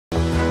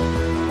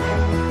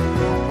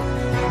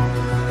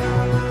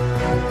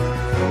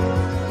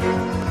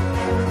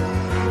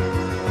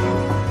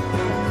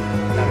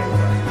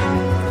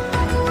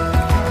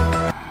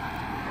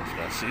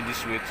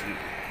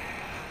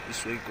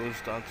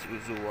goes down to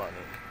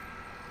Uzuwani.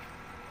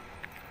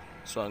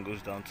 This one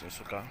goes down to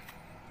Nsukka.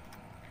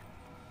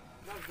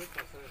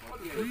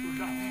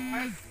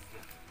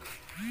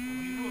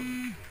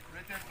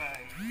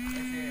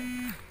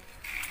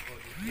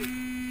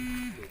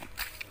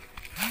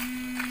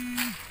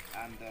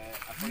 And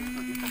according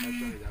to the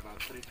information, it's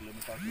about 3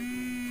 kilometers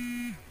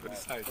to the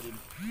side. You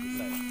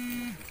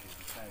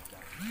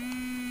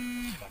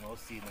can all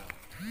see now.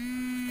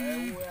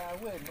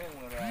 We're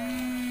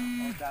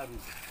on that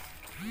route.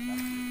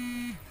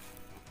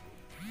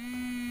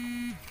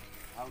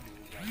 How do you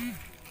get it?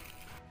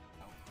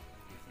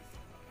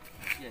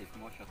 Here it's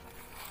more shorter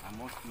and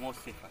more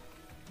safer.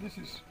 This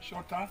is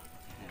shorter.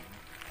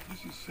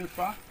 This is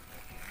safer.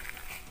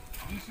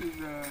 This is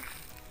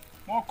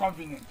more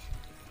convenient.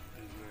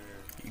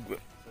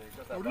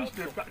 To reach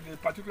the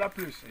particular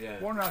place,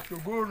 one has to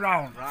go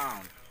round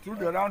through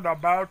the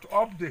roundabout,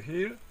 up the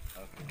hill,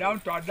 down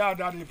to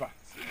Adada River,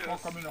 before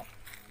coming up.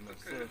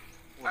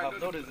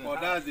 Well,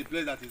 that's the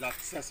place that is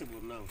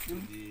accessible now.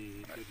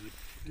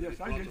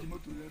 Yes, I get the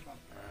motor there.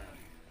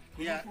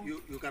 Yeah,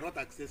 you cannot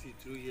access it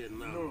through here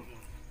now. No.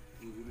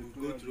 You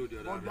will go through the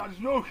other. But there is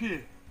no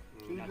hill.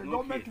 So if the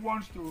government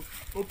wants to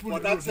open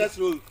but the access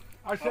road,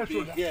 access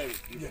road here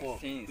before.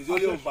 Yes. It's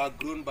only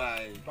overgrown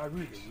by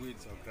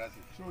weeds or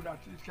grasses. So that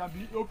it can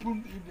be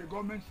opened if the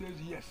government says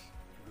yes.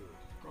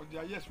 Because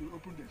their yes will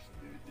open the place.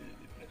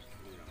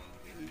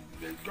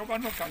 The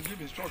governor can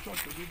give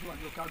instructions to the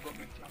local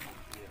government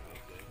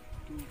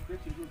to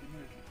create a road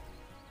immediately.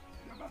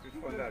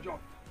 That's job.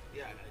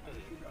 Yeah, it's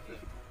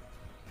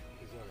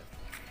all right.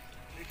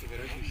 Thank you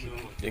very much.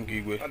 Thank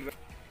you, Igwe.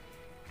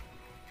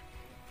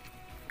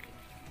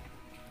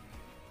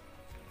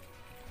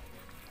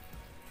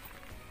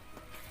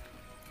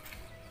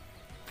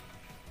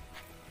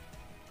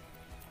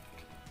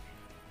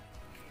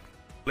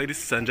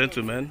 Ladies and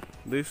gentlemen,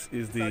 this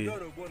is the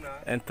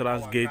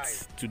entrance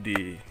gate to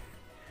the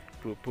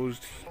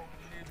proposed.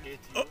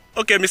 Oh,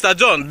 okay, Mr.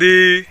 John,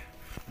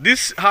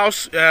 this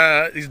house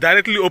is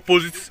directly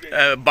opposite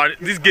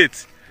this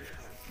gate.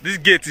 This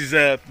gate is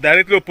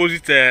directly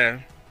opposite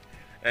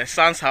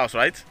San's house,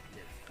 right?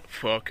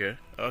 Okay,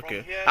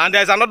 okay. And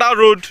there's another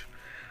road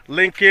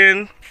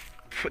linking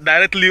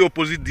directly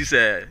opposite this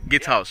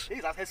gatehouse. This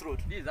is access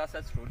road. This is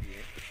access road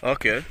here.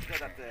 Okay.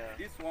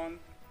 This one.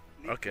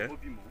 Okay.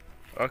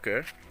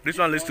 Okay. This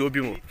one leads to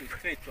Obimo.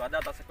 Straight to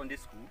Adada Secondary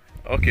School.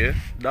 Okay.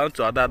 Down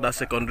to Adada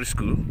Secondary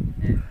School.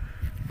 Yeah.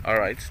 All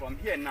right. From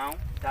here now,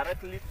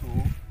 directly to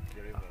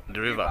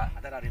the river.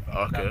 Adada River.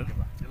 Okay.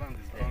 The land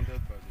is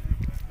bounded by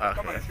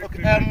the river.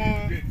 Okay.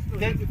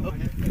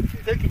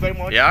 Thank you very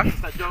much. Yeah.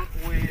 Mr. John,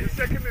 He's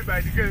taking me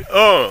by the gate.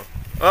 Oh.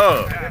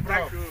 Yeah,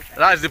 thank you.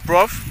 That's the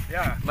prof.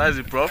 Yeah. That's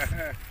the prof.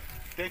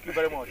 Thank you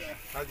very much.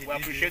 We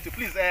appreciate you.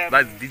 Please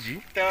That's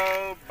DG.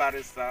 tell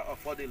Barrister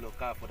of all the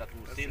local for that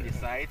we've seen the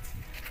site,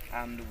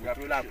 and we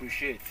really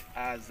appreciate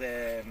as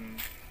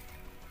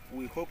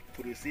we hope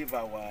to receive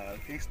our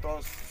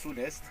visitors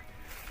soonest.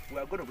 We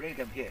are going to bring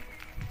them here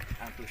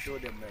and to show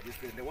them this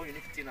place. The one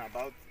unique thing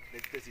about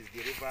this place is the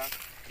river,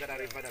 that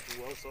river that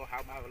we also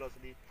have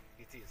marvelously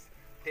it is.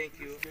 Thank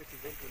you. Thank you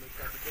very much.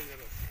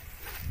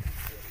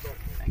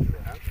 Thank you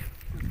very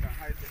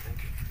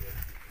much.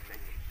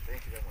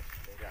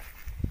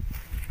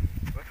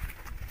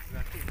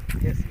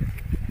 Yes, yes.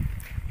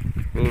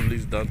 Road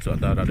leads down to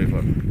Adada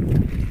River.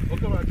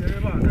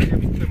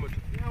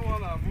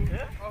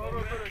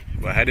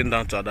 We're heading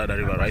down to Adada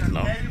River right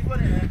now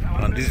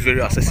on this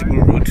very accessible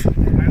road.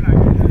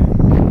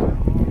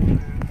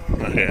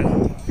 Okay.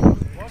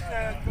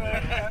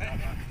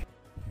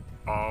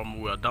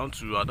 We are down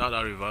to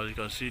Adada River. You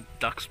can see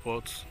dark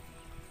spots.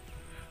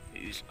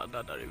 Is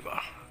Adada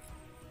River.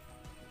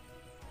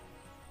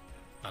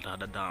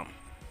 Adada Dam.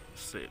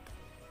 Said.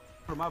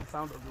 From the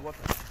sound of the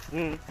water.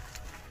 Mm.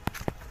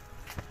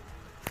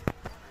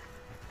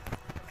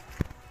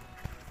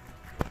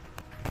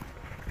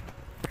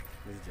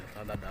 This is just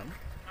Adada Dam.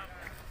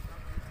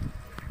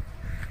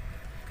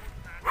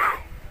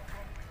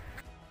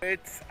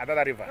 It's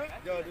Adada River.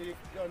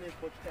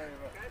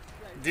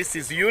 This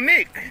is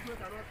unique.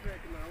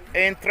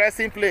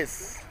 Interesting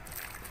place.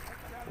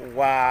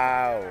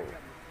 Wow.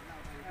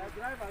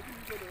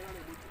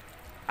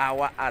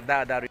 Our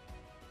Adada River.